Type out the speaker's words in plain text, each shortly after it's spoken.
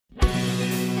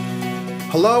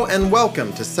Hello and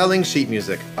welcome to Selling Sheet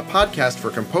Music, a podcast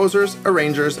for composers,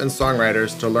 arrangers, and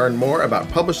songwriters to learn more about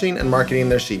publishing and marketing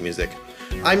their sheet music.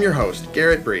 I'm your host,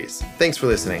 Garrett Breeze. Thanks for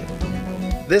listening.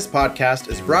 This podcast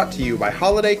is brought to you by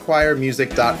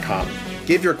HolidayChoirMusic.com.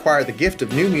 Give your choir the gift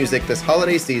of new music this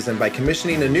holiday season by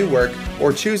commissioning a new work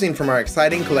or choosing from our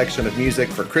exciting collection of music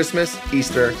for Christmas,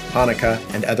 Easter, Hanukkah,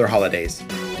 and other holidays.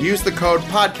 Use the code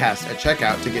PODCAST at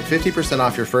checkout to get 50%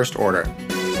 off your first order.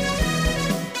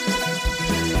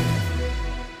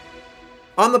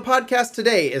 On the podcast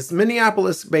today is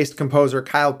Minneapolis-based composer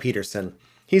Kyle Pederson.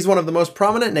 He's one of the most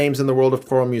prominent names in the world of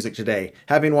choral music today,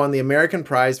 having won the American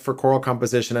Prize for Choral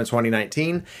Composition in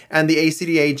 2019 and the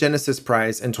ACDA Genesis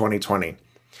Prize in 2020.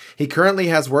 He currently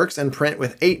has works in print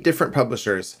with 8 different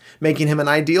publishers, making him an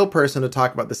ideal person to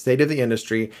talk about the state of the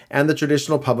industry and the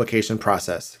traditional publication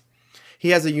process. He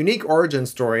has a unique origin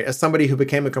story as somebody who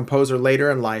became a composer later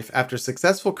in life after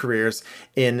successful careers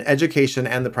in education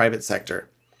and the private sector.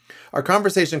 Our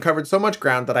conversation covered so much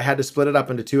ground that I had to split it up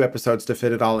into 2 episodes to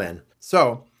fit it all in.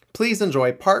 So, please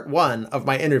enjoy part 1 of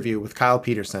my interview with Kyle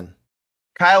Pederson.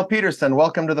 Kyle Pederson,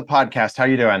 welcome to the podcast. How are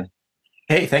you doing?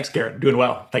 Hey, thanks, Garrett. Doing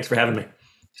well. Thanks for having me.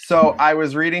 So, I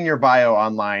was reading your bio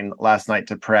online last night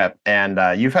to prep, and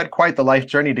you've had quite the life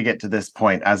journey to get to this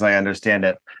point, as I understand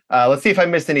it. Let's see if I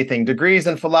missed anything. Degrees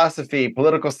in philosophy,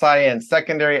 political science,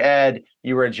 secondary ed.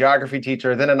 You were a geography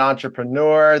teacher, then an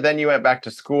entrepreneur. Then you went back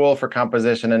to school for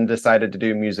composition and decided to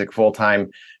do music full time,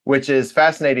 which is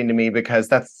fascinating to me because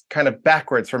that's kind of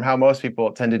backwards from how most people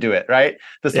tend to do it, right?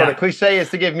 The sort of cliche is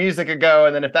to give music a go,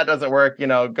 and then if that doesn't work,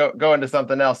 go into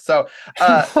something else. So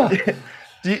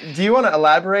do you want to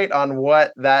elaborate on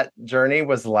what that journey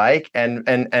was like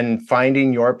and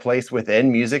finding your place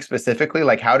within music specifically?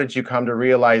 Like, how did you come to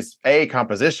realize A,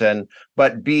 composition,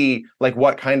 but B, like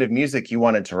what kind of music you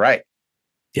wanted to write?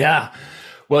 Yeah.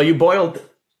 Well, you boiled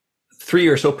 3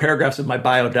 or so paragraphs of my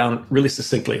bio down really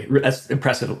succinctly. That's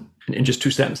impressive in just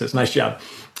 2 sentences. Nice job.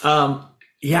 I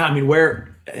mean,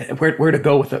 where to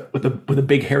go with a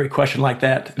big hairy question like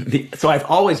that? So I've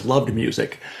always loved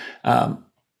music. Thought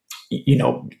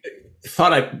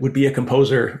I would be a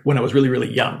composer when I was really,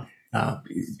 really young.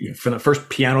 From the first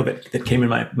piano that came in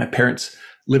my parents'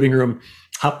 living room,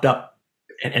 hopped up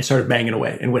and started banging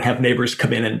away, and would have neighbors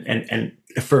come in and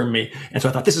affirm me. And so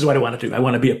I thought, this is what I want to do. I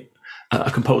want to be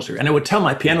a composer. And I would tell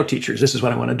my piano teachers, this is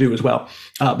what I want to do as well.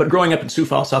 But growing up in Sioux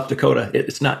Falls, South Dakota,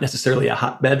 it's not necessarily a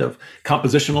hotbed of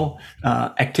compositional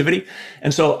activity.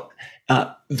 And so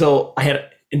though I had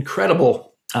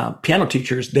incredible piano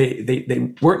teachers,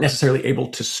 they weren't necessarily able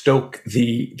to stoke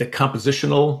the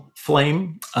compositional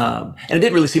flame, and it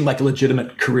didn't really seem like a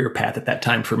legitimate career path at that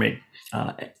time for me.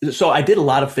 So I did a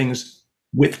lot of things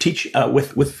with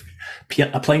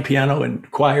playing piano and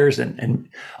choirs and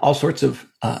all sorts of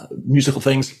musical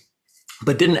things,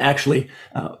 but didn't actually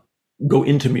go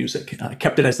into music. I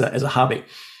kept it as a hobby.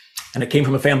 And I came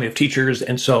from a family of teachers,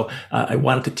 and so I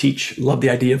wanted to teach, loved the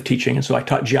idea of teaching, and so I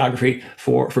taught geography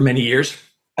for many years.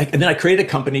 And then I created a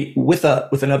company with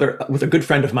a good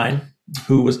friend of mine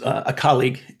who was a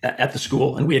colleague at the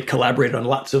school, and we had collaborated on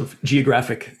lots of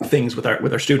geographic things with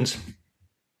our students.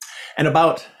 And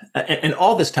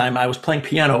all this time, I was playing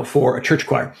piano for a church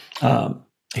choir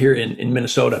here in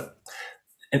Minnesota,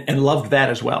 and loved that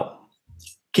as well.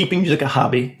 Keeping music a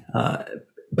hobby,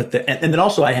 and then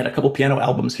also I had a couple piano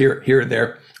albums here and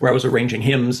there where I was arranging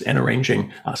hymns and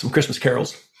arranging some Christmas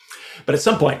carols. But at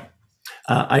some point,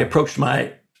 I approached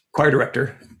my choir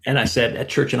director, and I said at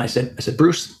church, I said,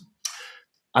 Bruce,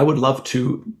 I would love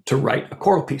to write a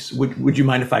choral piece. Would you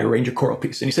mind if I arrange a choral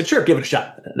piece? And he said, sure, give it a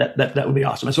shot. That would be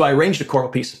awesome. And so I arranged a choral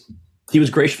piece. He was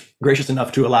gracious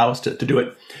enough to allow us to do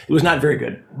it. It was not very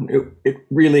good. It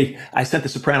really, I sent the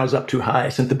sopranos up too high. I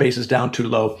sent the basses down too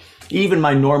low. Even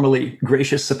my normally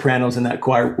gracious sopranos in that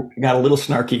choir got a little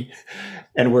snarky,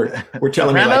 and were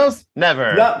telling me, Sopranos?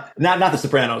 Never. No, not the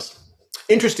sopranos.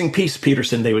 Interesting piece,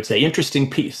 Pederson, they would say. Interesting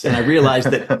piece. And I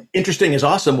realized that interesting is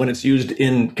awesome when it's used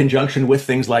in conjunction with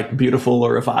things like beautiful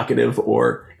or evocative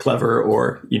or clever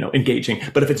or, engaging.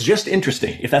 But if it's just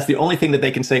interesting, if that's the only thing that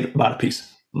they can say about a piece,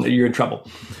 you're in trouble.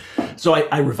 So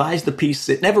I revised the piece.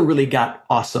 It never really got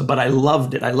awesome, but I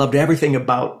loved it. I loved everything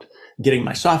about getting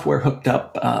my software hooked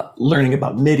up, learning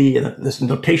about MIDI and this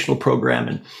notational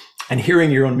program and hearing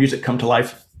your own music come to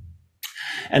life.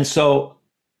 And so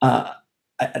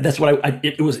that's what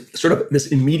it was sort of this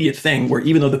immediate thing where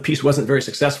even though the piece wasn't very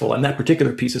successful and that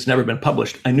particular piece has never been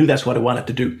published, I knew that's what I wanted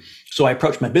to do. So I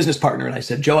approached my business partner and I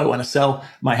said, Joe, I want to sell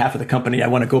my half of the company. I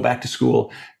want to go back to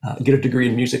school, get a degree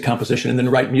in music composition, and then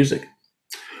write music,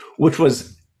 which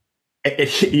was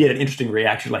he had an interesting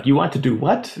reaction, like, "You want to do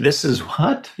what? This is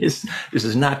what? This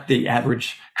is not the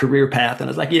average career path." And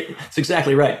I was like, "Yeah, it's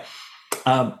exactly right."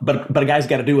 But a guy's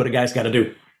got to do what a guy's got to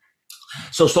do.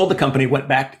 So sold the company, went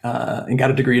back and got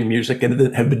a degree in music,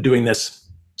 and have been doing this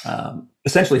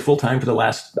essentially full time for the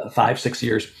last 5-6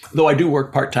 years. Though I do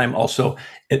work part time also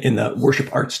in the worship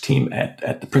arts team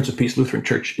at the Prince of Peace Lutheran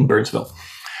Church in Burnsville.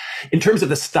 In terms of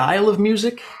the style of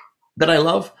music that I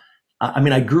love,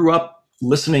 I grew up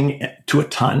listening to a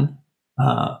ton,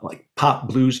 like pop,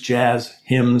 blues, jazz,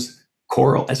 hymns,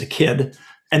 choral as a kid,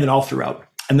 and then all throughout.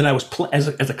 And then I was, as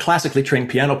a classically trained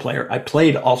piano player, I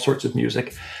played all sorts of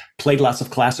music, played lots of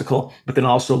classical, but then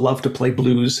also loved to play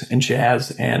blues and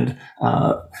jazz and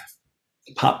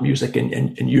pop music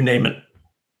and you name it.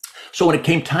 So when it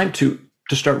came time to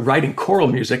start writing choral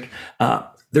music,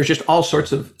 there's just all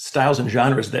sorts of styles and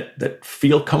genres that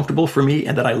feel comfortable for me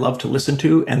and that I love to listen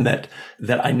to and that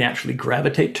I naturally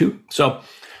gravitate to. So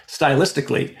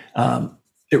stylistically,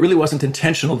 it really wasn't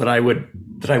intentional that I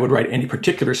would write any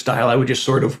particular style. I would just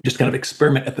kind of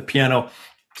experiment at the piano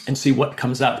and see what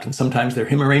comes out. And sometimes they're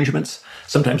hymn arrangements.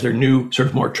 Sometimes they're new, sort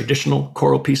of more traditional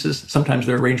choral pieces. Sometimes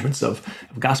they're arrangements of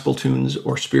gospel tunes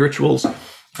or spirituals.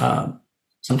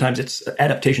 Sometimes it's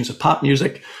adaptations of pop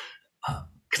music.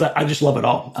 Because I just love it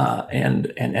all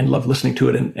and love listening to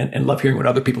it and love hearing what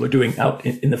other people are doing out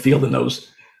in the field in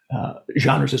those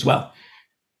genres as well.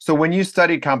 So when you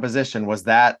studied composition, was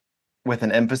that with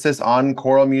an emphasis on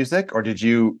choral music, or did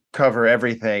you cover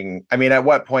everything? I mean, at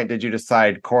what point did you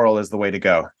decide choral is the way to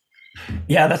go?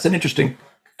 Yeah, that's an interesting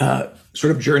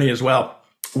sort of journey as well.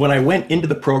 When I went into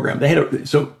the program, they had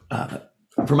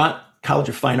Vermont College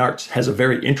of Fine Arts has a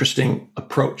very interesting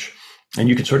approach. And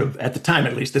you can sort of, at the time,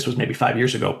 at least, this was maybe 5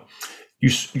 years ago, you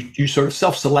sort of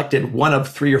self-selected one of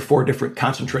 3 or 4 different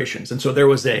concentrations. And so there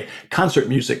was a concert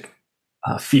music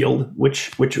field,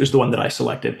 which was the one that I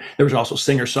selected. There was also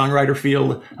singer-songwriter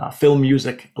field, film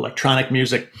music, electronic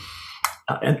music.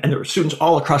 And there were students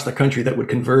all across the country that would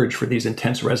converge for these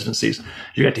intense residencies.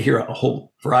 You got to hear a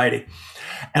whole variety.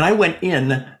 And I went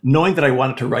in knowing that I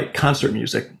wanted to write concert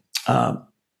music,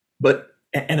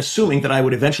 and assuming that I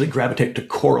would eventually gravitate to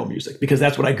choral music because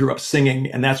that's what I grew up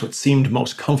singing and that's what seemed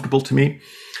most comfortable to me.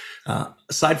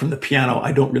 Aside from the piano,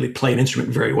 I don't really play an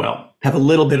instrument very well. Have a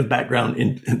little bit of background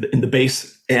in the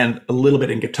bass and a little bit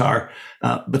in guitar,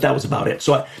 but that was about it.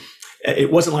 So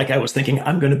it wasn't like I was thinking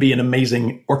I'm going to be an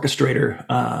amazing orchestrator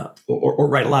or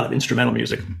write a lot of instrumental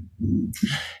music.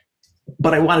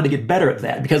 But I wanted to get better at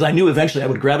that because I knew eventually I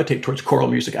would gravitate towards choral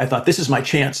music. I thought this is my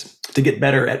chance to get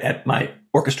better at my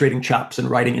orchestrating chops and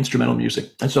writing instrumental music.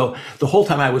 And so the whole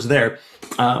time I was there,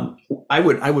 I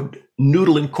would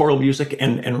noodle in choral music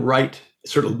and write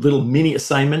sort of little mini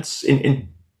assignments in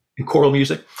choral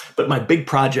music. But my big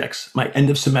projects, my end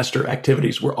of semester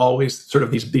activities were always sort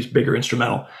of these bigger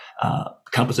instrumental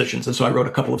compositions. And so I wrote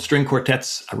a couple of string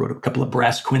quartets. I wrote a couple of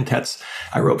brass quintets.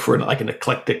 I wrote for an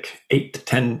eclectic 8 to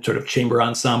 10 sort of chamber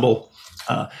ensemble,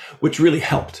 which really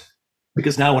helped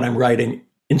because now when I'm writing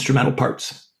instrumental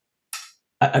parts,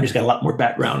 I've just got a lot more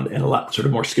background and a lot sort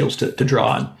of more skills to draw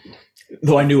on.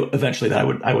 Though I knew eventually that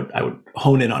I would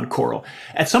hone in on choral.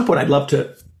 At some point, I'd love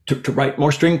to write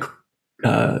more string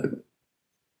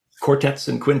quartets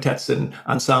and quintets and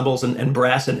ensembles and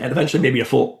brass and eventually maybe a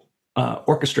full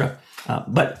orchestra.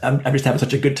 But I'm just having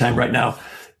such a good time right now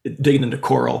digging into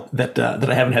choral that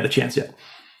I haven't had a chance yet.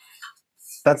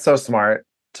 That's so smart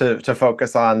to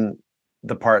focus on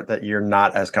the part that you're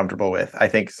not as comfortable with. I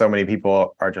think so many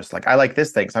people are just like, I like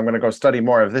this thing, so I'm going to go study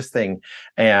more of this thing.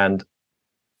 And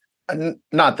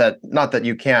not that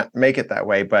you can't make it that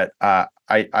way, but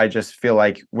I just feel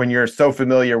like when you're so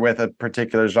familiar with a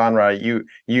particular genre,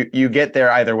 you get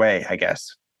there either way, I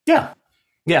guess. Yeah.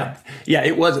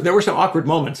 There were some awkward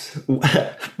moments.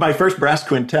 My first brass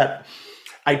quintet,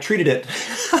 I treated it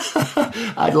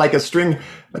like a string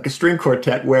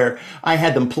quartet where I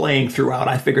had them playing throughout.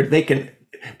 I figured they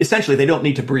don't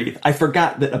need to breathe. I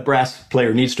forgot that a brass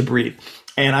player needs to breathe.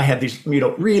 And I had these,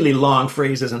 really long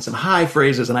phrases and some high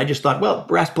phrases. And I just thought, well,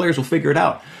 brass players will figure it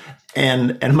out.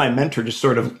 And my mentor just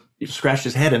sort of scratched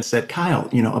his head and said, Kyle,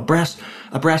 a brass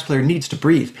player needs to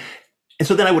breathe. And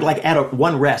so then I would add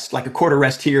one rest, like a quarter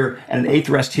rest here and an eighth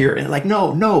rest here. And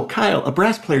no, Kyle, a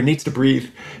brass player needs to breathe,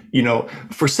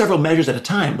 for several measures at a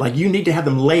time. Like you need to have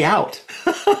them lay out.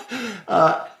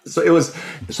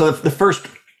 The first,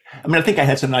 I think I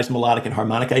had some nice melodic and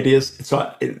harmonic ideas.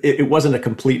 So it wasn't a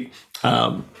complete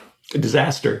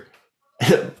disaster.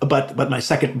 but my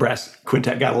second brass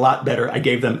quintet got a lot better. I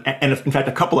gave them, and in fact,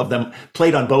 a couple of them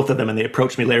played on both of them, and they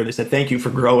approached me later. They said, "Thank you for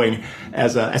growing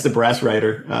as a brass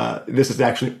writer. This is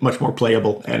actually much more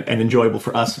playable and enjoyable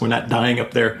for us. We're not dying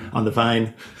up there on the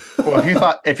vine."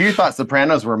 Well, if you thought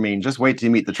sopranos were mean, just wait till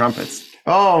you meet the trumpets.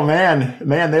 Oh man,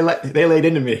 they laid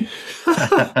into me.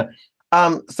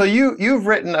 So you've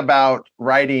written about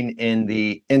writing in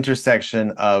the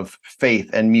intersection of faith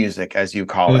and music, as you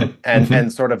call it,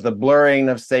 and sort of the blurring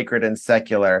of sacred and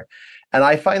secular. And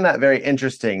I find that very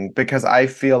interesting because I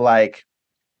feel like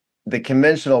the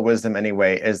conventional wisdom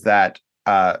anyway is that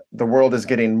the world is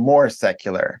getting more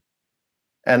secular.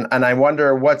 And I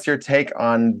wonder, what's your take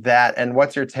on that? And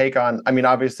what's your take on, I mean,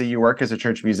 obviously you work as a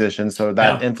church musician, so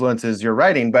that influences your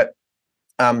writing, but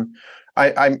I'm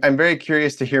very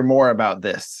curious to hear more about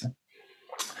this.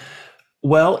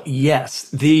 Well,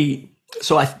 yes.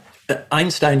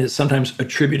 Einstein is sometimes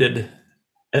attributed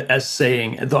as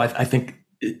saying, though I think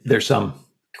there's some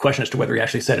question as to whether he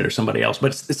actually said it or somebody else, but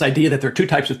it's this idea that there are two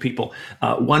types of people.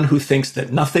 One who thinks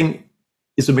that nothing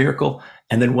is a miracle,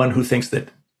 and then one who thinks that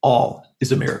all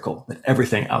is a miracle, that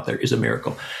everything out there is a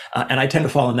miracle. And I tend to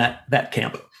fall in that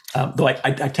camp. Though I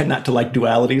tend not to like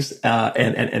dualities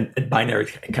and binary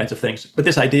kinds of things, but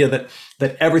this idea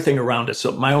that everything around us.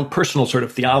 So my own personal sort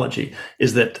of theology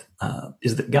is that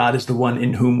God is the one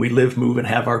in whom we live, move, and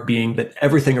have our being. That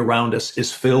everything around us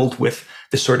is filled with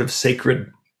this sort of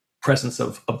sacred presence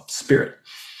of spirit,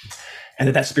 and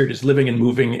that spirit is living and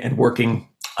moving and working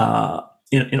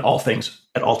in all things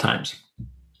at all times.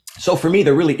 So for me,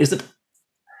 there really isn't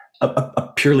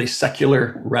a purely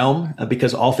secular realm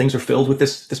because all things are filled with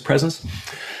this presence.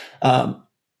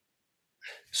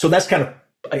 So that's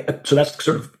that's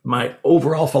sort of my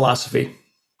overall philosophy.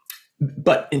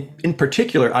 But in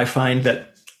particular, I find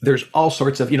that there's all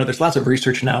sorts of, there's lots of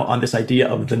research now on this idea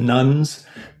of the nones,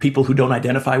 people who don't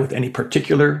identify with any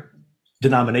particular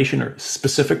denomination or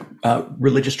specific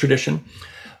religious tradition,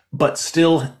 but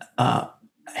still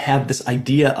have this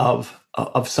idea of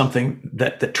something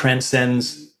that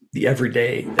transcends the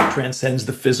everyday, that transcends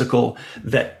the physical,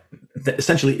 that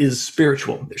essentially is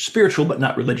spiritual. They're spiritual, but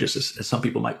not religious, as some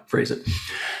people might phrase it.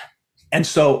 And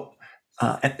so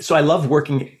I love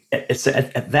working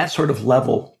at that sort of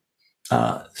level,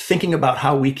 thinking about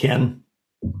how we can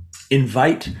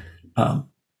invite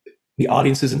the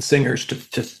audiences and singers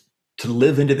to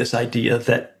live into this idea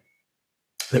that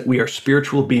we are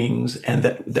spiritual beings and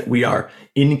that we are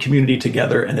in community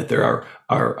together, and that there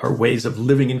are ways of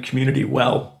living in community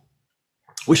well,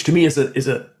 which to me is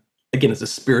a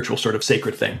spiritual sort of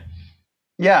sacred thing.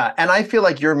 Yeah, and I feel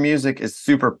like your music is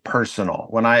super personal.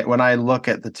 When I look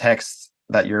at the texts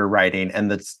that you're writing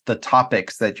and the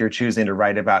topics that you're choosing to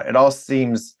write about, it all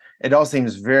seems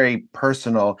very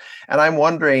personal. And I'm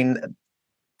wondering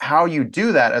how you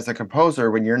do that as a composer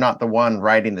when you're not the one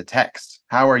writing the text.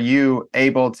 How are you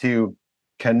able to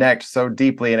connect so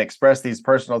deeply and express these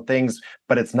personal things,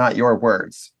 but it's not your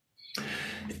words?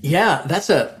 Yeah,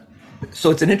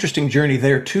 so it's an interesting journey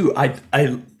there too. I'd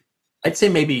say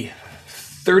maybe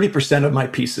 30% of my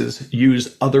pieces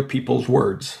use other people's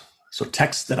words. So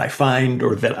texts that I find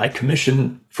or that I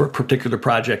commission for a particular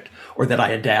project or that I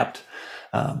adapt.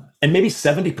 And maybe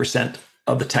 70%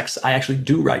 of the texts I actually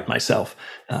do write myself.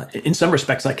 In some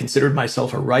respects, I considered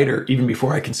myself a writer even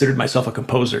before I considered myself a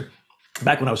composer.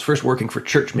 Back when I was first working for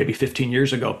church, maybe 15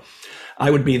 years ago, I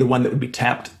would be the one that would be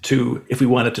tapped to if we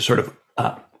wanted to sort of,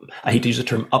 I hate to use the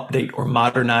term update or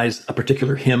modernize a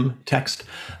particular hymn text,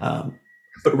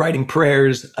 but writing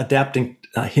prayers, adapting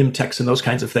hymn texts and those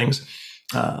kinds of things.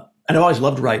 And I've always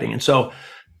loved writing. And so,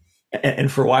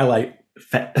 and for a while, I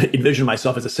envisioned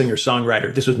myself as a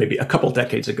singer-songwriter. This was maybe a couple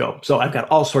decades ago. So I've got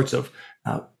all sorts of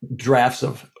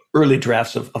early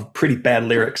drafts of pretty bad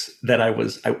lyrics that I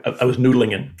was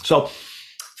noodling in. So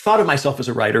thought of myself as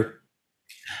a writer.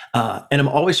 And I'm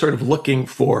always sort of looking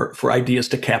for ideas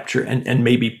to capture and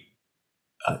maybe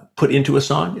put into a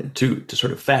song to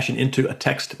sort of fashion into a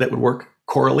text that would work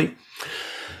chorally.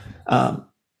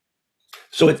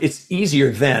 So it's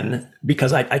easier then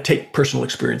because I take personal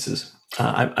experiences.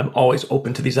 I'm always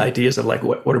open to these ideas of like,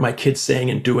 what are my kids saying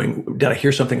and doing? Did I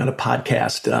hear something on a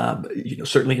podcast?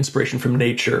 Certainly inspiration from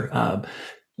nature.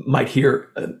 Might hear,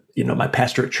 my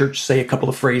pastor at church say a couple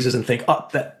of phrases and think,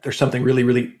 that there's something really,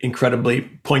 really incredibly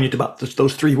poignant about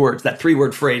those 3 words. That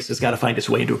 3-word phrase has got to find its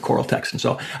way into a choral text. And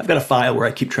so I've got a file where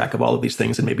I keep track of all of these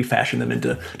things and maybe fashion them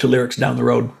into lyrics down the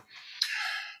road.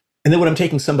 And then when I'm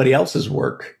taking somebody else's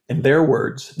work and their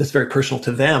words, that's very personal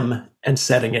to them and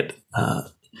setting it,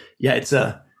 it's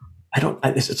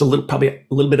probably a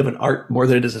little bit of an art more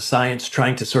than it is a science,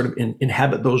 trying to sort of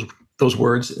inhabit those those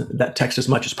words, that text as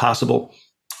much as possible,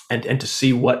 and to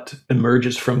see what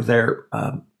emerges from there,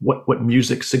 what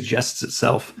music suggests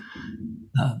itself,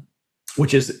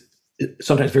 which is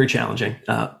sometimes very challenging,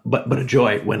 but a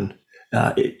joy when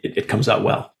it comes out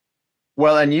well.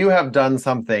 Well, and you have done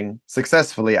something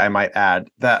successfully, I might add,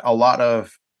 that a lot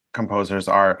of composers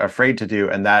are afraid to do,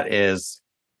 and that is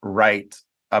write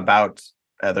about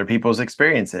other people's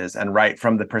experiences and write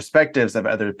from the perspectives of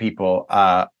other people.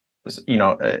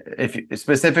 If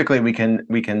specifically, we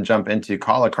can jump into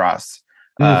Call Across,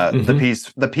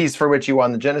 the piece for which you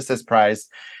won the Genesis Prize,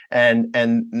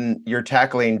 and you're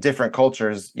tackling different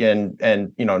cultures in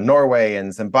Norway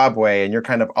and Zimbabwe, and you're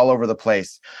kind of all over the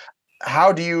place.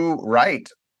 How do you write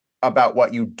about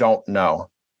what you don't know?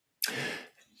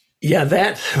 Yeah,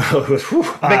 that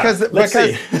because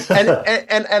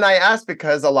and I ask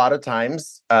because a lot of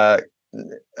times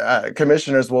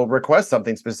commissioners will request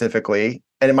something specifically,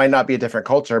 and it might not be a different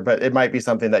culture, but it might be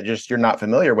something that just you're not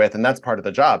familiar with, and that's part of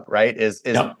the job, right? Is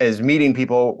meeting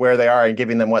people where they are and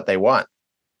giving them what they want.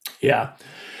 Yeah,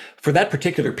 for that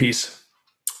particular piece,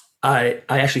 I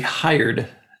actually hired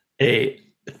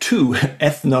two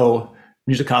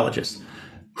ethnomusicologists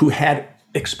who had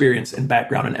experience and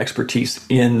background and expertise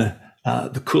in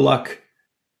the Kulak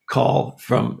call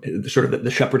from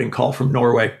the shepherding call from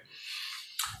Norway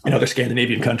and other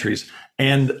Scandinavian countries,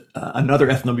 and another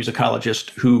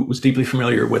ethnomusicologist who was deeply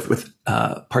familiar with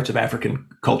parts of African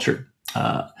culture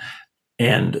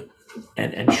and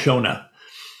Shona.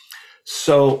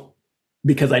 So,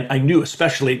 because I knew,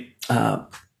 especially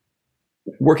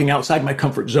working outside my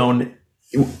comfort zone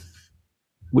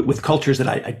with cultures that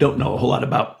I don't know a whole lot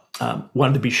about,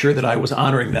 wanted to be sure that I was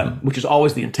honoring them, which is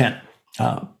always the intent.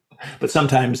 But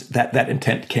sometimes that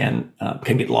intent can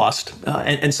get lost,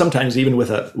 and sometimes even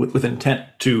with intent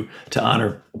to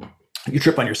honor, you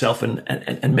trip on yourself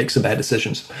and make some bad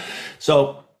decisions.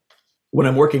 So when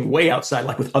I'm working way outside,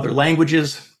 like with other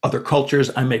languages, other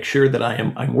cultures, I make sure that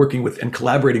I'm working with and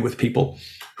collaborating with people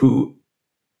who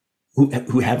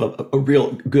have a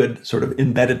real good sort of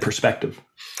embedded perspective.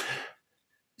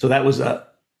 So that was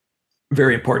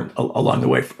very important along the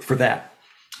way for that.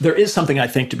 There is something I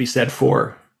think to be said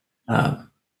for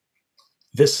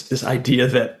this idea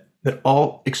that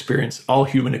all experience, all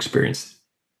human experience,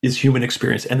 is human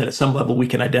experience, and that at some level we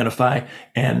can identify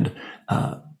and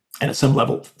at some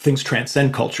level things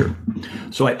transcend culture.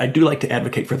 So I do like to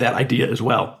advocate for that idea as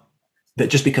well. That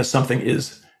just because something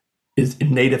is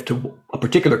native to a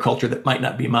particular culture that might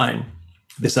not be mine,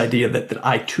 this idea that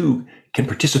I too can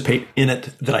participate in it,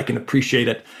 that I can appreciate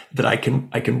it, that I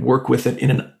can work with it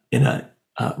in a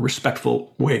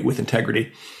respectful way with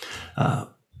integrity. I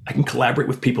can collaborate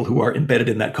with people who are embedded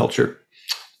in that culture,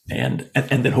 and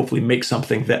then hopefully make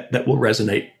something that will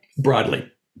resonate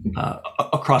broadly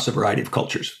across a variety of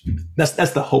cultures.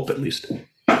 That's the hope, at least.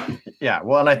 Yeah,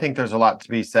 well, and I think there's a lot to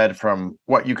be said from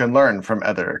what you can learn from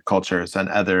other cultures and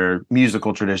other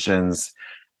musical traditions,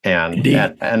 and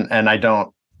I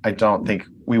don't think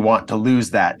we want to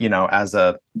lose that, as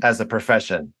a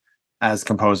profession, as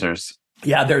composers.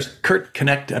 Yeah, there's Kurt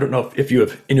Connect. I don't know if you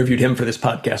have interviewed him for this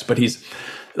podcast, but he's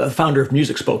the founder of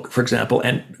Music Spoke, for example,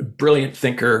 and brilliant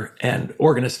thinker and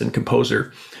organist and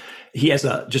composer. He has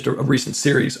just a recent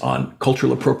series on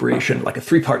cultural appropriation, like a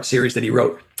 3-part series that he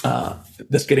wrote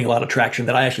that's getting a lot of traction,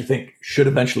 that I actually think should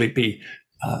eventually be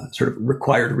sort of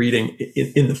required reading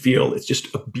in the field. It's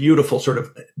just a beautiful sort of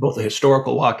both a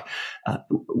historical walk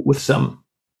with some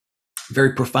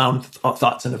very profound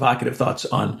thoughts and evocative thoughts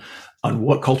on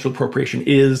what cultural appropriation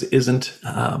isn't,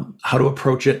 how to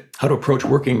approach it, how to approach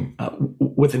working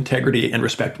with integrity and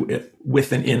respect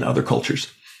with and in other cultures.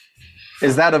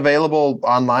 Is that available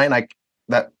online?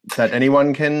 That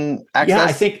anyone can access? Yeah,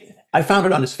 I think I found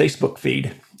it on his Facebook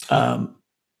feed. I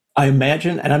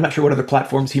imagine, and I'm not sure what other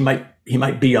platforms he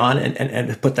might be on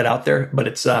and put that out there, but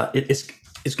it's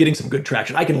getting some good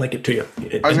traction. I can link it to you.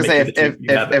 I was going to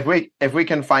say if we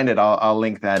can find it, I'll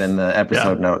link that in the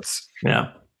episode notes.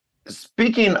 Yeah.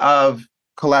 Speaking of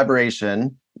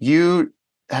collaboration, you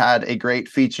had a great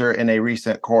feature in a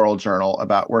recent choral journal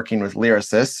about working with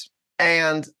lyricists,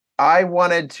 and I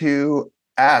wanted to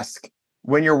ask,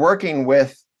 when you're working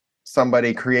with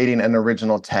somebody creating an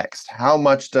original text, how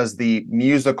much does the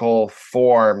musical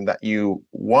form that you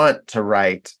want to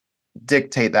write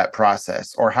dictate that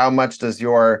process? Or how much does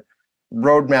your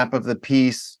roadmap of the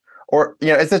piece, or,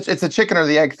 it's a chicken or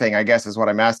the egg thing, I guess is what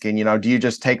I'm asking. Do you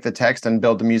just take the text and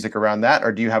build the music around that?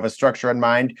 Or do you have a structure in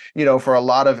mind? For a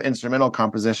lot of instrumental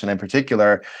composition in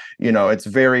particular, it's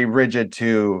very rigid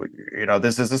to,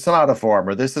 this is a sonata form,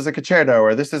 or this is a concerto,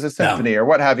 or this is a symphony, or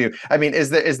what have you. I mean, is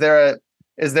there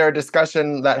is there a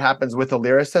discussion that happens with the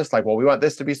lyricist? Like, well, we want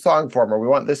this to be song form, or we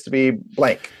want this to be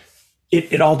blank.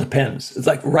 It all depends. It's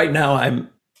like right now I'm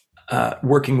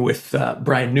working with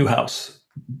Brian Newhouse,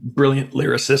 brilliant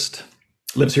lyricist,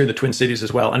 lives here in the Twin Cities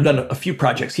as well. I've done a few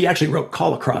projects. He actually wrote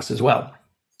Call Across as well.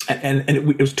 And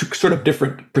it was two sort of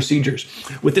different procedures.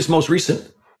 With this most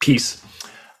recent piece,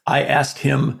 I asked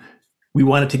him, we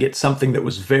wanted to get something that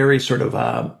was very sort of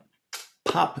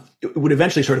pop. It would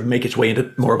eventually sort of make its way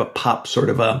into more of a pop sort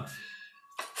of a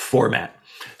format.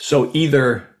 So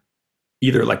either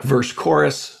like verse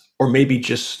chorus, or maybe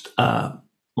just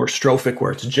more strophic,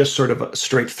 where it's just sort of a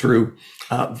straight through,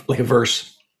 like a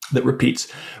verse that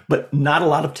repeats, but not a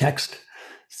lot of text.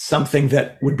 Something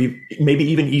that would be maybe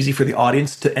even easy for the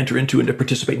audience to enter into and to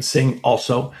participate and sing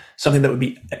also. Something that would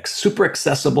be super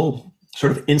accessible,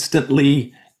 sort of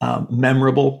instantly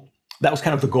memorable. That was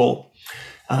kind of the goal.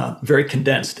 Very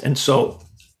condensed. And so,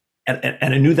 and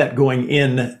I knew that going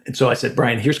in. And so I said,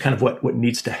 Brian, here's kind of what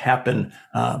needs to happen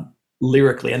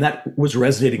lyrically. And that was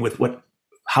resonating with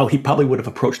how he probably would have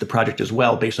approached the project as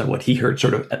well, based on what he heard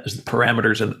sort of as the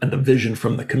parameters and the vision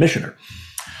from the commissioner.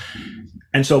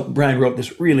 And so Brian wrote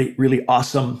this really, really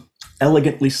awesome,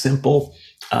 elegantly simple,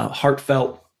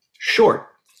 heartfelt, short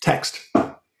text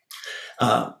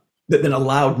that then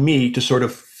allowed me to sort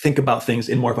of think about things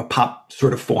in more of a pop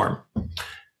sort of form.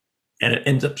 And it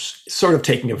ends up sort of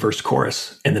taking a verse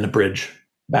chorus and then a bridge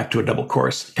back to a double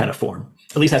chorus kind of form.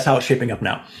 At least that's how it's shaping up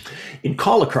now. In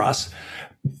Call Across,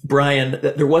 Brian,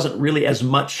 there wasn't really as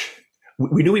much.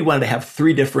 We knew we wanted to have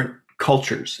three different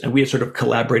cultures, and we had sort of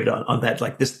collaborated on that.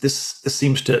 Like this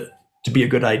seems to be a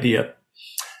good idea.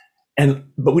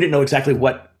 But we didn't know exactly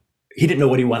he didn't know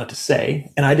what he wanted to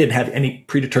say. And I didn't have any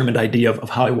predetermined idea of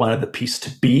how I wanted the piece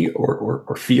to be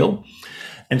or feel.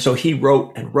 And so he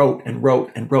wrote and wrote and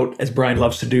wrote and wrote, as Brian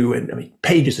loves to do, and I mean,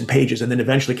 pages and pages, and then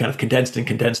eventually kind of condensed.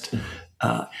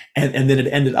 And then it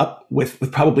ended up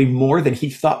with probably more than he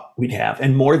thought we'd have,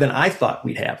 and more than I thought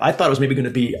we'd have. I thought it was maybe going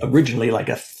to be originally like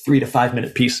a 3 to 5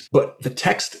 minute piece, but the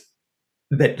text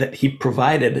that he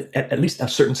provided at least a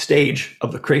certain stage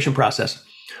of the creation process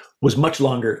was much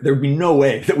longer. There would be no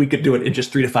way that we could do it in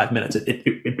just 3 to 5 minutes.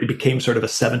 It became sort of a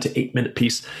 7 to 8 minute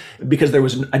piece, because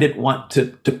I didn't want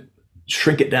to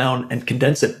shrink it down and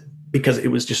condense it, because it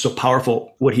was just so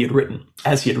powerful what he had written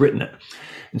as he had written it.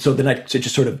 And so then that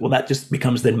just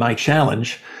becomes then my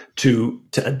challenge to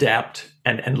adapt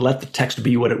and let the text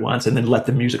be what it wants, and then let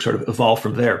the music sort of evolve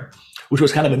from there, which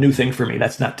was kind of a new thing for me.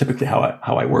 That's not typically how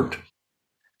I worked.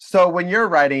 So when you're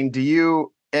writing, do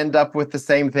you end up with the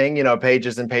same thing,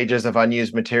 pages and pages of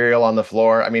unused material on the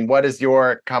floor? I mean, what is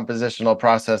your compositional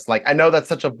process like? I know that's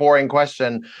such a boring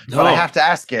question, but I have to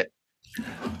ask it.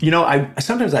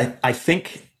 Sometimes I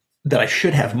think that I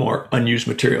should have more unused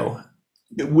material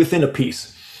within a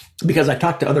piece, because I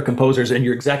talked to other composers, and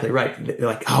you're exactly right. They're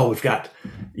like, oh, we've got,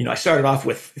 I started off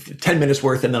with 10 minutes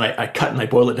worth, and then I cut and I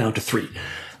boil it down to 3.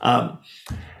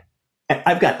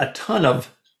 I've got a ton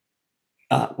of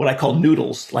what I call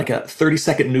noodles, like a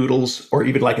 30-second noodles, or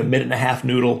even like a minute and a half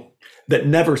noodle that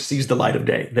never sees the light of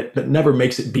day, that never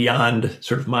makes it beyond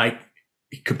sort of my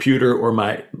computer or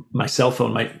my cell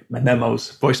phone, my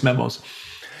memos, voice memos.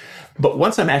 But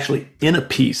once I'm actually in a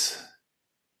piece,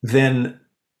 then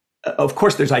of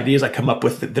course there's ideas I come up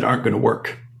with that aren't going to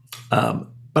work.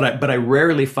 But I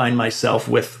rarely find myself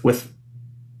with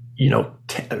 8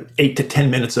 to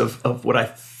 10 minutes of what I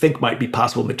think might be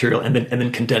possible material, and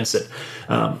then condense it.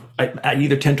 I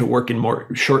either tend to work in more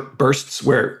short bursts,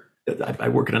 where I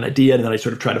work on an idea and then I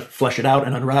sort of try to flesh it out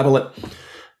and unravel it,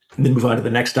 and then move on to the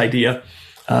next idea.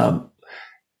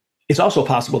 It's also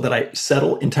possible that I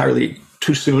settle entirely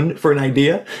too soon for an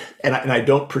idea, and I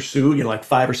don't pursue like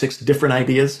 5 or 6 different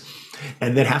ideas,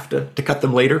 and then have to cut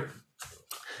them later.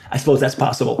 I suppose that's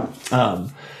possible.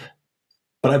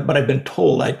 But I've been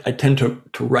told I tend to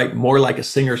write more like a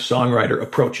singer-songwriter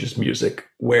approaches music,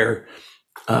 where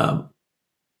I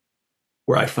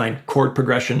find chord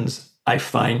progressions, I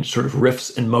find sort of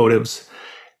riffs and motives,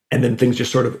 and then things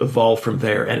just sort of evolve from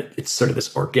there. And it's sort of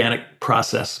this organic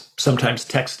process. Sometimes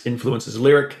text influences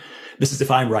lyric. This is if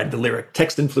I'm writing the lyric.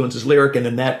 Text influences lyric, and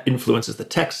then that influences the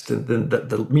text, and then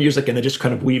the music, and it just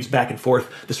kind of weaves back and forth,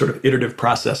 this sort of iterative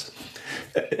process.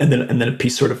 And then a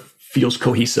piece sort of feels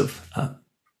cohesive.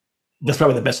 That's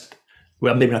probably the best,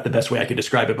 well, maybe not the best way I could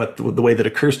describe it, but the way that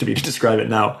occurs to me to describe it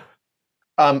now.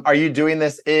 Are you doing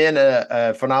this in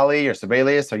a Finale or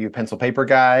Sibelius? Are you a pencil paper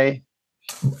guy?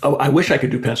 Oh, I wish I could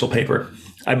do pencil paper.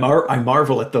 I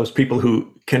marvel at those people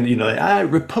who can, I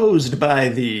reposed by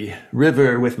the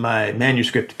river with my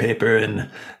manuscript paper and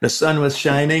the sun was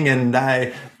shining and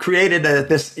I created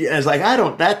this. It's like,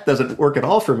 that doesn't work at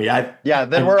all for me. Then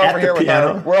I'm we're at over the here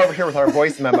piano. we're over here with our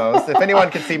voice memos. If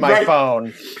anyone could see my Right.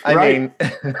 phone, I Right.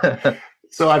 mean,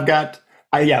 So I've got,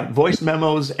 voice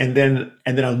memos and then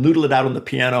I'll noodle it out on the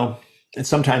piano. And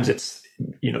sometimes it's,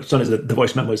 sometimes the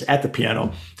voice memo is at the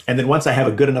piano. And then once I have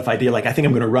a good enough idea, like I think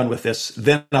I'm going to run with this,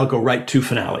 then I'll go right to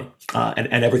finale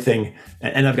and everything.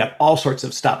 And I've got all sorts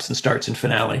of stops and starts in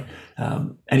finale,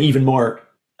 and even more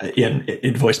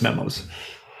in voice memos.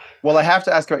 well, I have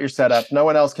to ask about your setup. No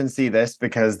one else can see this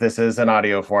because this is an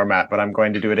audio format, but I'm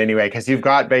going to do it anyway because you've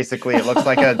got basically, it looks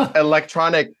like an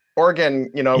electronic organ,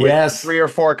 with Yes. 3 or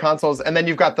 4 consoles, and then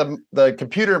you've got the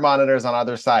computer monitors on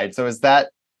either side. So is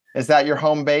that your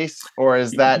home base, or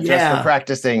is that just for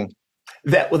practicing?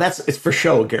 It's for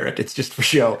show, Garrett. It's just for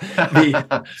show.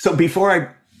 So before I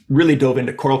really dove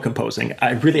into choral composing,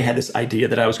 I really had this idea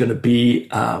that I was going to be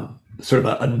sort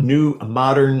of a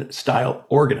modern style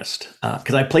organist,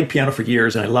 because I played piano for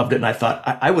years and I loved it, and I thought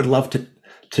I would love to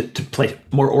play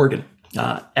more organ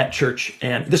at church.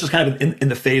 And this was kind of in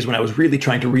the phase when I was really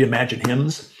trying to reimagine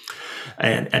hymns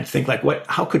and think like,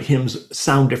 how could hymns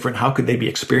sound different? How could they be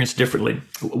experienced differently?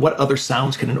 What other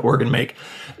sounds can an organ make?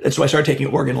 And so I started taking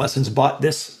organ lessons, bought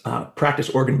this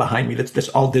practice organ behind me that's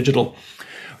all digital,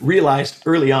 realized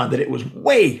early on that it was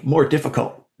way more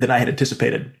difficult than I had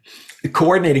anticipated.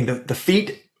 Coordinating the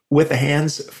feet with the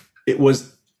hands, it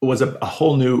was a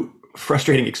whole new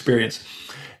frustrating experience.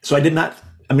 So I did not,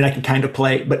 I can kind of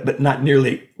play, but not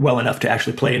nearly well enough to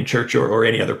actually play in church or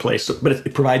any other place. So, but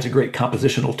it provides a great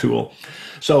compositional tool.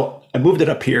 So I moved it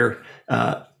up here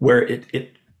where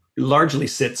it largely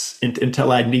sits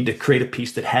until I need to create a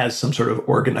piece that has some sort of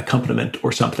organ accompaniment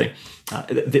or something.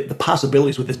 The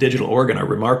possibilities with this digital organ are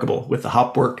remarkable with the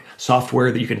Hopwork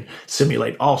software that you can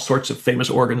simulate all sorts of famous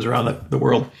organs around the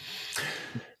world.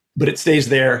 But it stays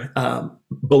there.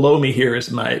 Below me here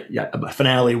is my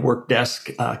finale work desk,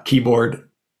 keyboard.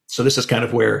 So this is kind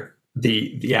of where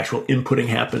the actual inputting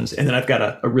happens. And then I've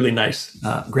got a really nice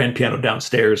grand piano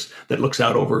downstairs that looks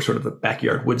out over sort of the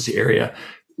backyard woodsy area,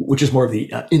 which is more of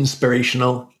the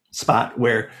inspirational spot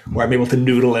where I'm able to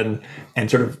noodle and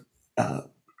sort of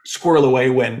squirrel away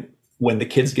when the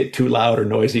kids get too loud or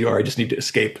noisy, or I just need to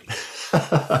escape.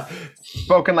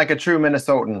 Spoken like a true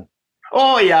Minnesotan.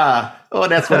 Oh, yeah. Oh,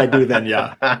 that's what I do then,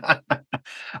 yeah.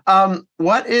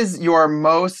 What is your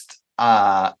most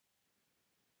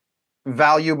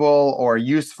valuable or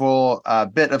useful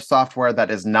bit of software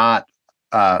that is not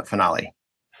Finale?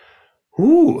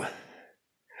 Ooh,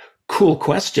 cool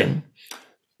question.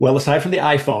 Well, aside from the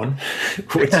iPhone,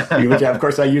 which of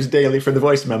course I use daily for the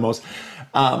voice memos,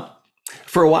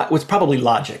 for a while it was probably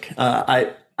Logic.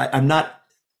 I'm not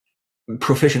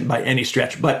proficient by any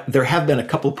stretch, but there have been a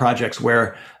couple projects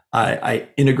where I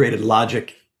integrated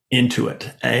Logic into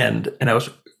it, and I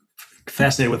was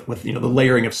fascinated with the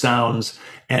layering of sounds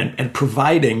and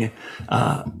providing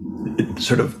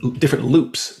sort of different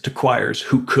loops to choirs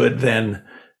who could then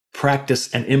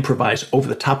practice and improvise over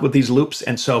the top of these loops.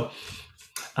 And so,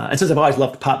 and since I've always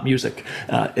loved pop music,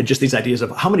 and just these ideas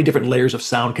of how many different layers of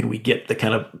sound can we get that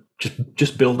kind of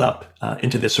just build up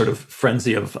into this sort of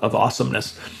frenzy of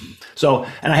awesomeness. So,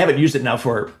 and I haven't used it now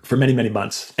for many, many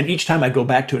months. And each time I go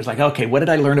back to it, it's like, okay, what did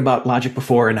I learn about Logic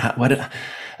before? And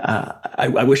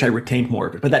I wish I retained more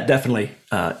of it, but that definitely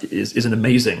is an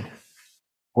amazing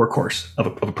workhorse of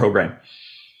a program.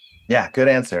 Yeah, good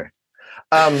answer.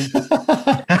 This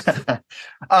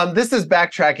is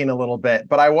backtracking a little bit,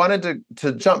 but I wanted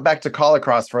to jump back to Call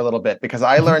Across for a little bit, because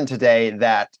I learned today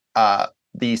that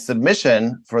the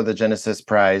submission for the Genesis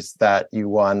Prize that you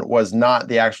won was not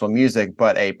the actual music,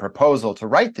 but a proposal to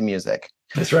write the music.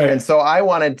 That's right. And so I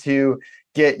wanted to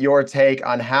get your take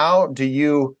on how do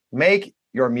you make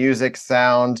your music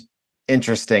sound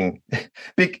interesting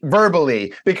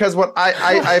verbally, because what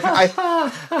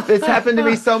it's happened to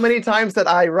me so many times that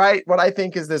I write what I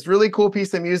think is this really cool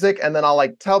piece of music, and then I'll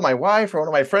like tell my wife or one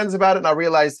of my friends about it, and I'll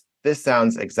realize this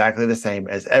sounds exactly the same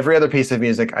as every other piece of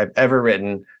music I've ever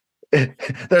written.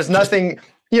 There's nothing,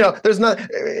 there's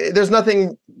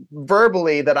nothing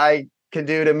verbally that I can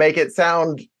do to make it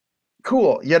sound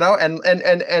cool,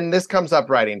 and this comes up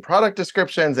writing product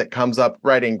descriptions, it comes up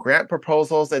writing grant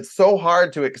proposals. It's so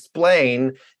hard to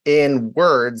explain in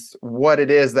words what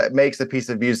it is that makes a piece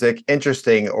of music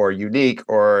interesting or unique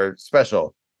or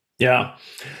special. Yeah.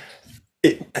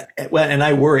 And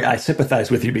I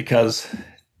sympathize with you, because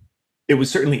it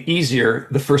was certainly easier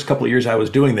the first couple of years I was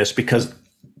doing this, because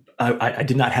I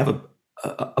did not have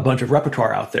a bunch of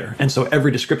repertoire out there. And so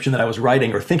every description that I was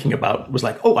writing or thinking about was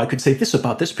like, oh, I could say this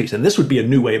about this piece, and this would be a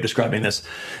new way of describing this.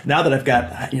 Now that I've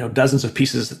got, dozens of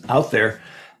pieces out there,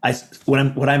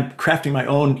 when I'm crafting my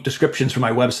own descriptions for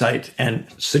my website and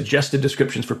suggested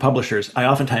descriptions for publishers, I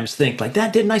oftentimes think like,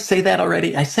 didn't I say that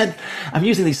already? I'm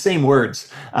using these same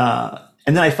words.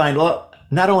 And then I find, well,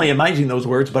 not only am I using those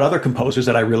words, but other composers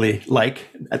that I really like,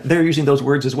 they're using those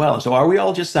words as well. And so are we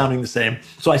all just sounding the same?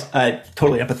 So I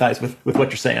totally empathize with what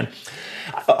you're saying.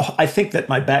 I think that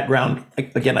my background,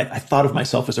 again, I thought of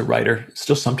myself as a writer,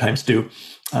 still sometimes do.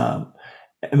 And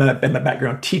my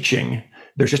background teaching,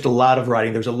 there's just a lot of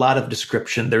writing. There's a lot of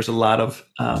description. There's a lot of,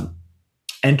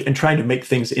 and trying to make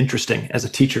things interesting as a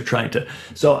teacher,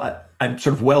 so I'm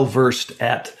sort of well-versed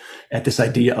at this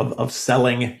idea of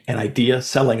selling an idea,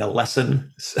 selling a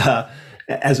lesson,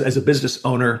 as a business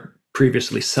owner,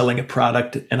 previously selling a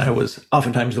product. And I was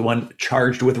oftentimes the one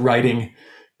charged with writing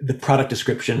the product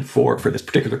description for this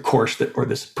particular course or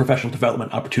this professional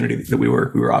development opportunity that we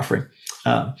were offering.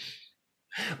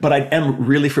 But I am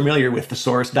really familiar with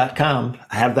thesaurus.com.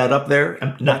 I have that up there.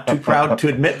 I'm not too proud to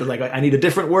admit that, like, I need a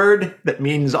different word that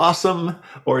means awesome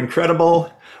or incredible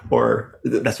or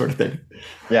that sort of thing.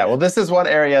 Yeah, well, this is one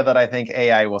area that I think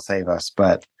AI will save us,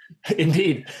 but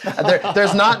indeed,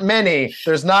 there's not many.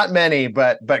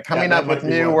 But coming up with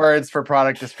new words for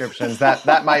product descriptions,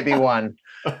 that might be one.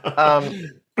 I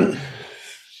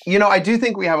do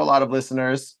think we have a lot of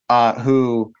listeners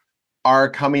who are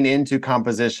coming into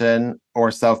composition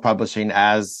or self-publishing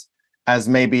as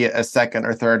maybe a second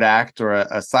or third act or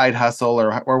a side hustle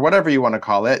or whatever you want to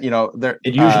call it.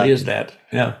 It usually is that.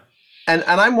 Yeah. And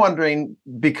I'm wondering,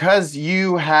 because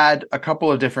you had a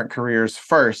couple of different careers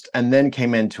first and then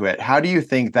came into it, how do you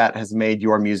think that has made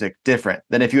your music different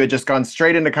than if you had just gone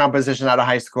straight into composition out of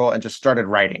high school and just started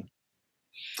writing?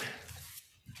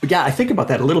 Yeah, I think about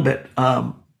that a little bit.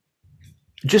 Of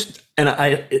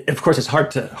course, it's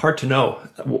hard to know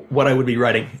what I would be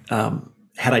writing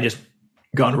had I just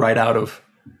gone right out of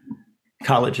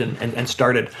college and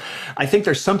started. I think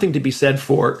there's something to be said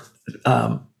for,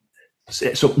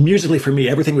 so musically for me,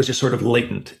 everything was just sort of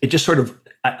latent. It just sort of,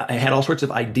 I had all sorts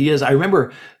of ideas. I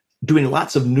remember doing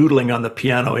lots of noodling on the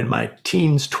piano in my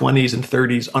teens, 20s, and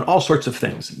 30s on all sorts of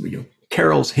things,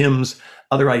 carols, hymns,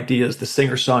 other ideas, the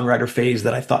singer-songwriter phase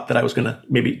that I thought that I was going to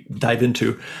maybe dive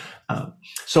into.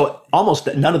 So almost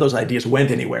none of those ideas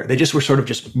went anywhere. They just were sort of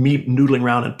just me noodling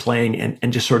around and playing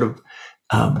and just sort of,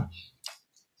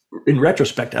 in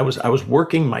retrospect, I was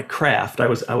working my craft. I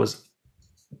was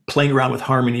playing around with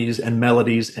harmonies and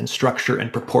melodies and structure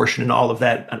and proportion and all of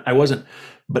that. I wasn't,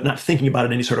 but not thinking about it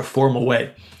in any sort of formal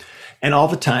way. And all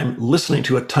the time listening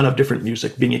to a ton of different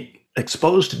music, being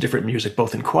exposed to different music,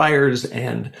 both in choirs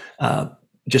and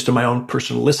just in my own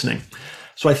personal listening.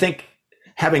 So I think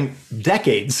having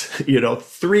decades,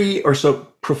 3 or so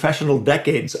professional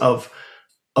decades of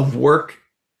work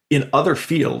in other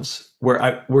fields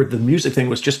where the music thing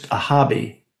was just a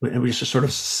hobby, it was just sort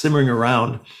of simmering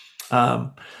around,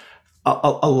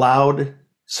 allowed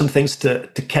some things to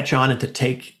catch on and to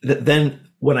take that. Then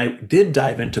when I did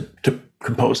dive into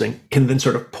composing, can then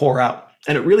sort of pour out,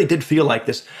 and it really did feel like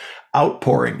this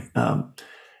outpouring.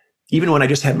 Even when I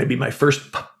just had maybe my first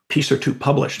piece or two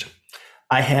published,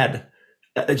 I had.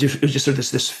 It was just sort of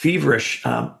this feverish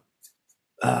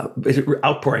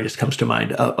outpouring just comes to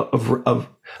mind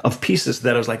of pieces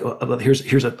that I was like, oh,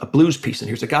 here's a blues piece, and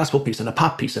here's a gospel piece, and a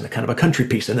pop piece, and a kind of a country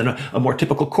piece, and then a more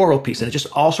typical choral piece, and it just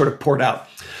all sort of poured out,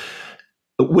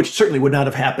 which certainly would not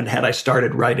have happened had I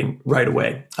started writing right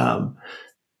away.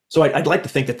 So I'd like to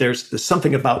think that there's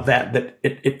something about that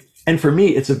it and for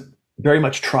me it's a very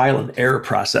much trial and error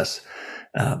process.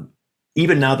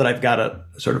 Even now that I've got a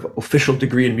sort of official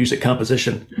degree in music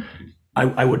composition,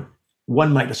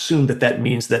 one might assume that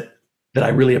means that I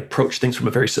really approach things from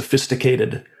a very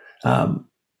sophisticated,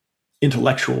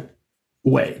 intellectual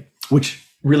way, which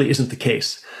really isn't the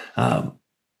case. I'm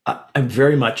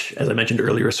very much, as I mentioned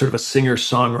earlier, sort of a singer,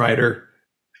 songwriter,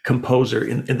 composer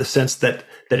in the sense that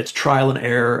it's trial and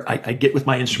error. I get with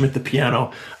my instrument, the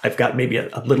piano. I've got maybe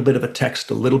a little bit of a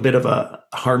text, a little bit of a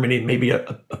harmony, maybe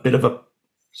a bit of a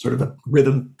sort of a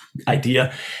rhythm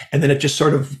idea. And then it just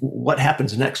sort of, what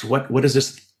happens next? What does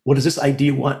this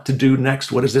idea want to do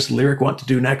next? What does this lyric want to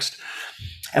do next?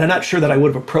 And I'm not sure that I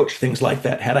would have approached things like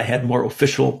that had I had more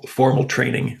official, formal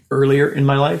training earlier in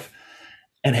my life,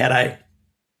 and had I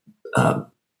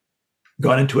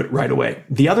gone into it right away.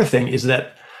 The other thing is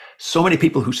that so many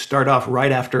people who start off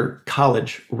right after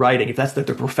college writing, if that's their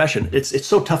profession, it's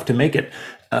so tough to make it.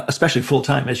 especially full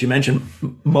time. As you mentioned,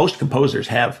 most composers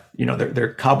have,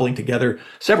 they're cobbling together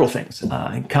several things.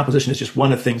 And composition is just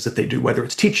one of the things that they do, whether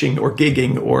it's teaching or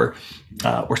gigging or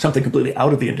something completely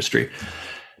out of the industry.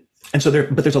 And so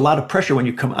there's a lot of pressure when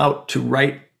you come out to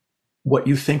write what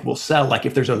you think will sell. Like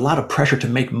if there's a lot of pressure to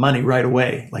make money right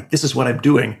away, like this is what I'm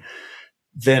doing,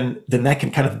 then that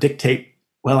can kind of dictate,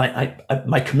 well,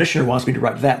 my commissioner wants me to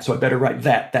write that, so I better write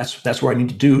that. That's what I need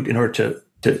to do in order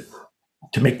to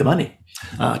make the money,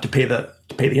 to pay the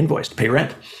invoice, to pay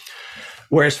rent.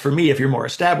 Whereas for me, if you're more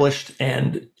established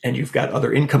and you've got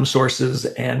other income sources,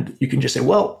 and you can just say,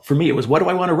 well, for me, it was, what do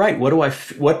I want to write? What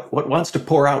wants to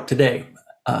pour out today?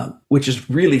 Which is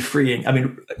really freeing. I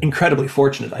mean, incredibly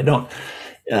fortunate. I don't,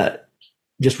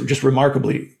 just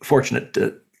remarkably fortunate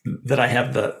that I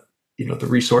have the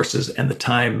resources and the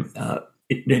time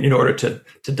in order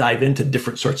to dive into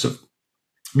different sorts of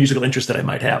musical interests that I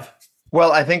might have.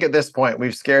 Well, I think at this point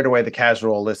we've scared away the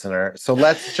casual listener. So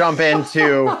let's jump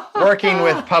into working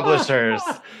with publishers.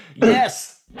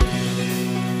 Yes.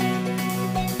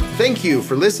 Thank you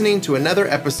for listening to another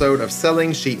episode of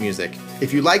Selling Sheet Music.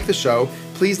 If you like the show,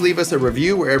 please leave us a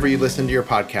review wherever you listen to your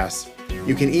podcasts.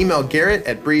 You can email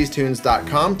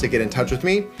Garrett@breezetunes.com to get in touch with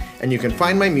me, and you can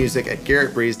find my music at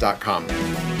garrettbreeze.com.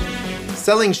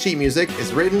 Selling Sheet Music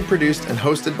is written, produced, and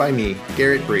hosted by me,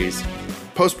 Garrett Breeze.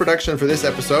 Post-production for this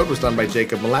episode was done by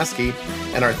Jacob Mulaski,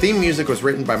 and our theme music was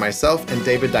written by myself and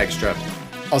David Dykstra.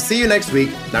 I'll see you next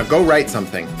week. Now go write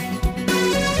something.